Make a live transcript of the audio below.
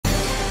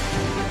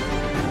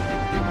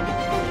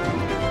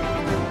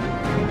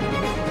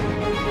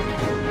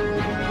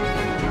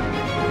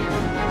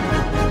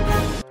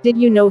Did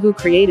you know who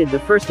created the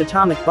first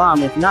atomic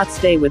bomb? If not,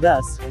 stay with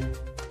us.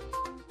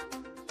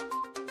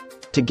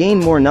 To gain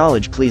more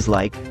knowledge, please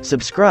like,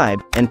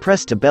 subscribe, and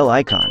press the bell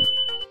icon.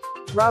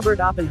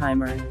 Robert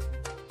Oppenheimer.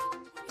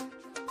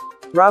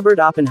 Robert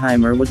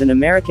Oppenheimer was an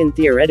American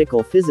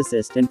theoretical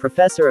physicist and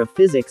professor of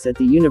physics at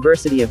the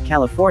University of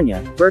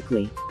California,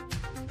 Berkeley.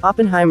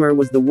 Oppenheimer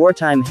was the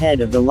wartime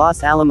head of the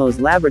Los Alamos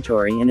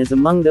Laboratory and is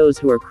among those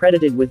who are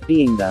credited with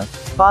being the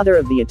father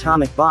of the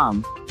atomic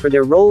bomb, for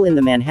their role in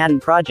the Manhattan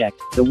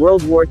Project, the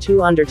World War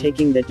II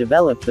undertaking that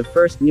developed the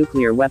first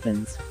nuclear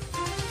weapons.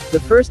 The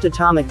first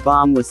atomic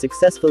bomb was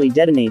successfully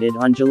detonated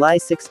on July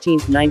 16,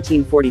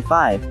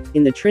 1945,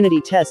 in the Trinity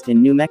Test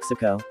in New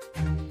Mexico.